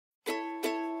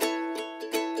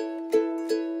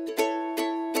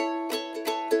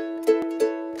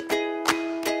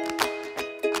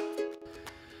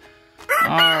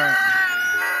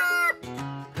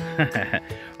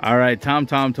All right, Tom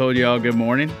told y'all good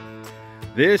morning.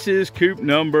 This is coop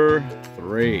number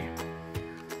 3.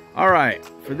 All right,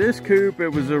 for this coop, it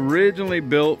was originally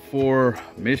built for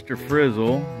Mr.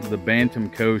 Frizzle, the bantam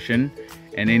Cochin,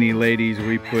 and any ladies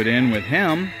we put in with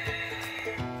him.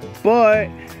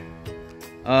 But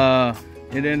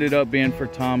it ended up being for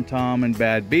Tom and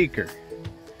Bad Beaker.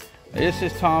 This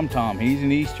is Tom. He's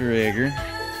an Easter egger.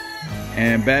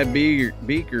 And Bad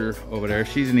Beaker over there,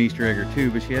 she's an Easter egger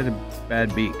too, but she has a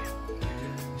bad beak.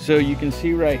 So you can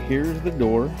see right here is the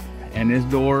door. And this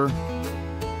door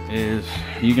is,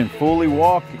 you can fully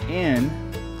walk in,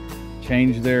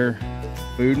 change their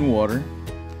food and water.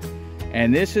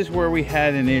 And this is where we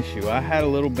had an issue. I had a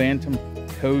little bantam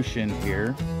Cochin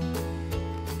here.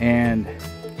 And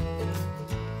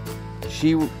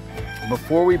she,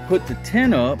 before we put the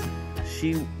tent up,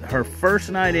 her first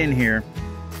night in here,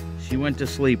 she went to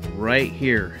sleep right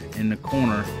here in the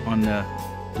corner on the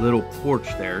little porch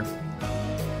there.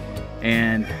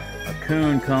 And a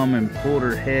coon come and pulled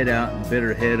her head out and bit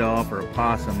her head off, or a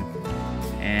possum,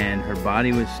 and her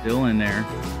body was still in there,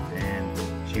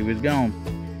 and she was gone.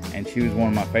 And she was one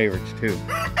of my favorites too.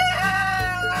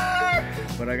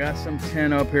 But I got some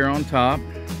tent up here on top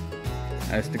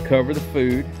as to cover the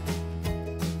food.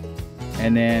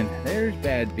 And then there's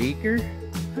Bad Beaker.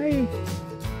 Hey.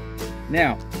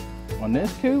 Now, on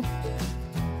this coop,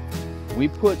 we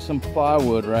put some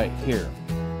plywood right here.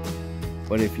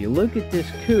 But if you look at this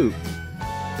coop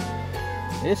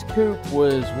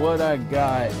was what I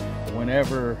got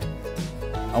whenever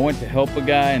I went to help a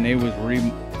guy and they was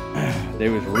redoing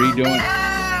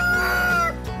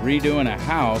a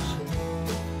house,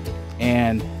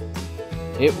 and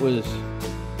it was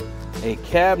a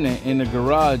cabinet in the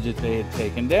garage that they had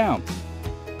taken down.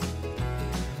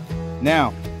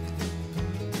 Now,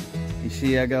 you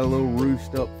see I got a little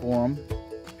roost up for them.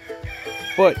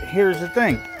 But here's the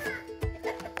thing.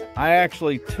 I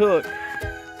actually took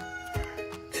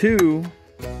 2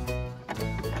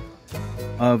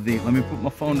 of the, let me put my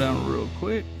phone down real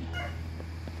quick.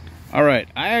 All right,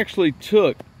 I actually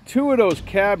took 2 of those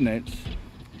cabinets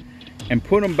and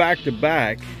put them back to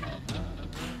back.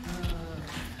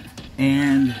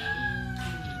 And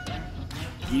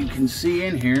you can see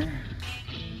in here,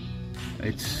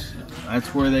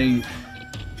 that's where they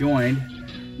joined.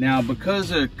 Now, because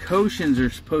the Cochins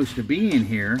are supposed to be in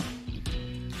here,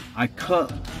 I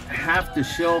cut half the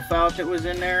shelf out that was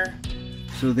in there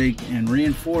and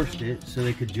reinforced it so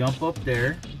they could jump up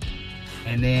there.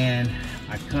 And then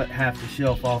I cut half the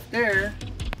shelf off there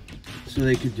so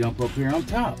they could jump up here on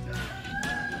top.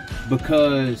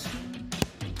 Because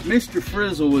Mr.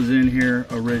 Frizzle was in here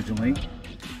originally,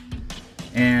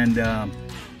 and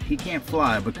he can't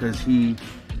fly because he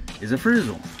is a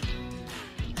frizzle.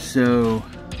 So,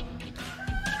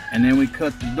 and then we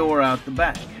cut the door out the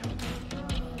back.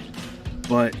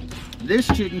 But this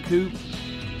chicken coop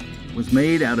was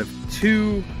made out of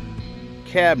 2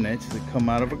 cabinets that come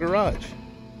out of a garage.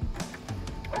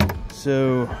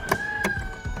 So,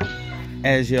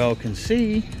 as y'all can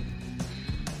see,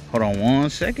 hold on one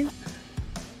second.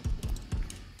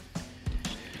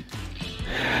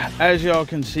 As y'all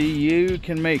can see, you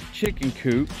can make chicken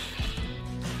coops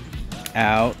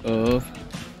out of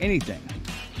anything.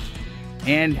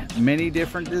 And many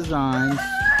different designs.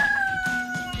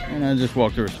 And I just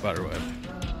walked through a spider web.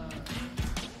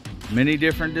 Many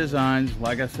different designs.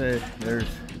 Like I said, there's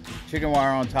chicken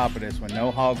wire on top of this one.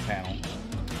 No hog panel.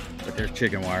 But there's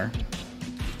chicken wire.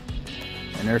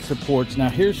 And there's supports. Now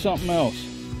here's something else.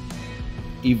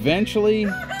 Eventually,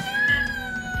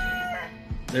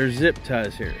 there's zip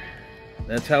ties here.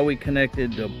 That's how we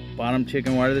connected the bottom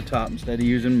chicken wire to the top instead of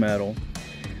using metal.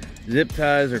 Zip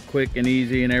ties are quick and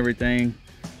easy and everything.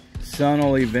 Sun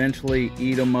will eventually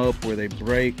eat them up where they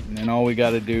break, and then all we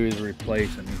got to do is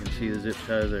replace them. You can see the zip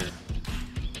ties there.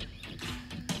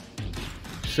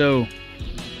 So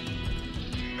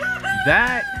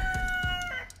that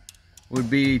would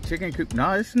be chicken coop.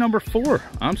 No, this is number 4.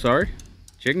 I'm sorry.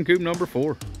 Chicken coop number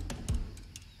 4.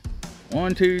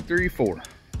 1, 2, 3, 4.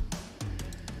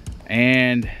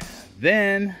 And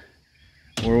then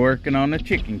we're working on the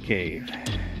chicken cave.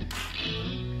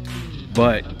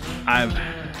 But I've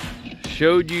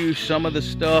showed you some of the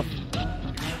stuff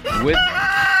with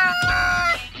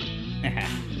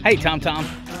hey Tom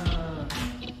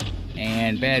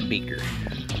and Bad Beaker.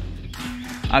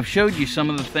 I've showed you some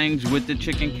of the things with the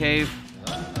chicken cave.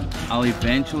 I'll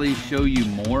eventually show you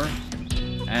more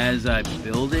as I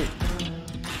build it.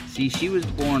 See, she was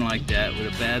born like that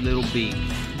with a bad little beak.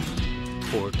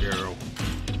 Poor girl.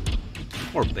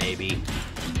 Poor baby.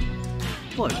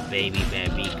 Poor baby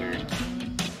Bad Beaker.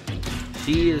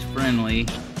 She is friendly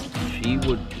she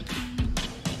would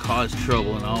cause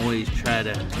trouble and always try to,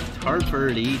 it's hard for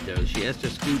her to eat though. She has to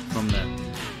scoop from the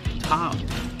top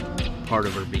part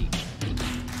of her beak.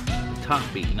 The top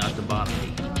beak, not the bottom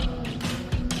beak.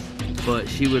 But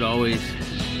she would always,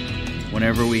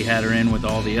 whenever we had her in with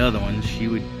all the other ones, she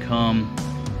would come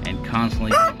and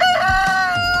constantly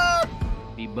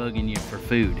be bugging you for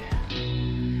food.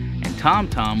 And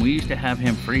Tom, we used to have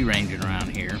him free ranging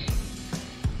around here,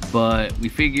 but we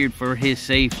figured for his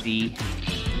safety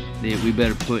that we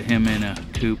better put him in a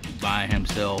coop by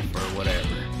himself or whatever.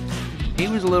 He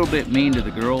was a little bit mean to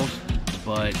the girls,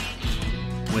 but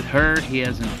with her, he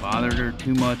hasn't bothered her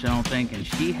too much, I don't think, and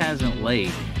she hasn't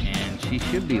laid, and she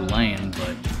should be laying,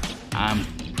 but I'm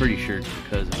pretty sure it's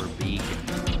because of her beak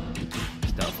and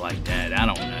stuff like that. I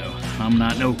don't know. I'm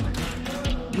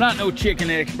not no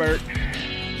chicken expert,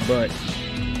 but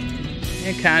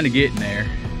yeah, kind of getting there.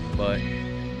 But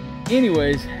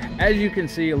anyways, as you can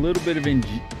see, a little bit of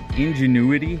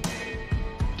ingenuity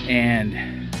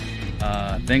and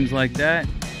things like that.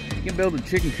 You can build a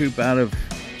chicken coop out of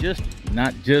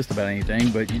not just about anything,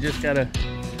 but you just gotta,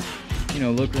 you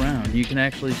know, look around. You can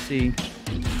actually see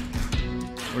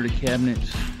where the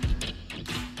cabinets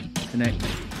connect.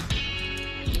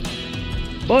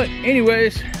 But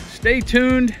anyways, stay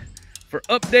tuned for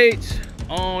updates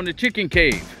on the chicken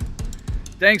cave.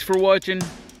 Thanks for watching.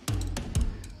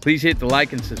 Please hit the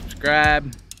like and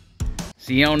subscribe.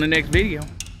 See you on the next video.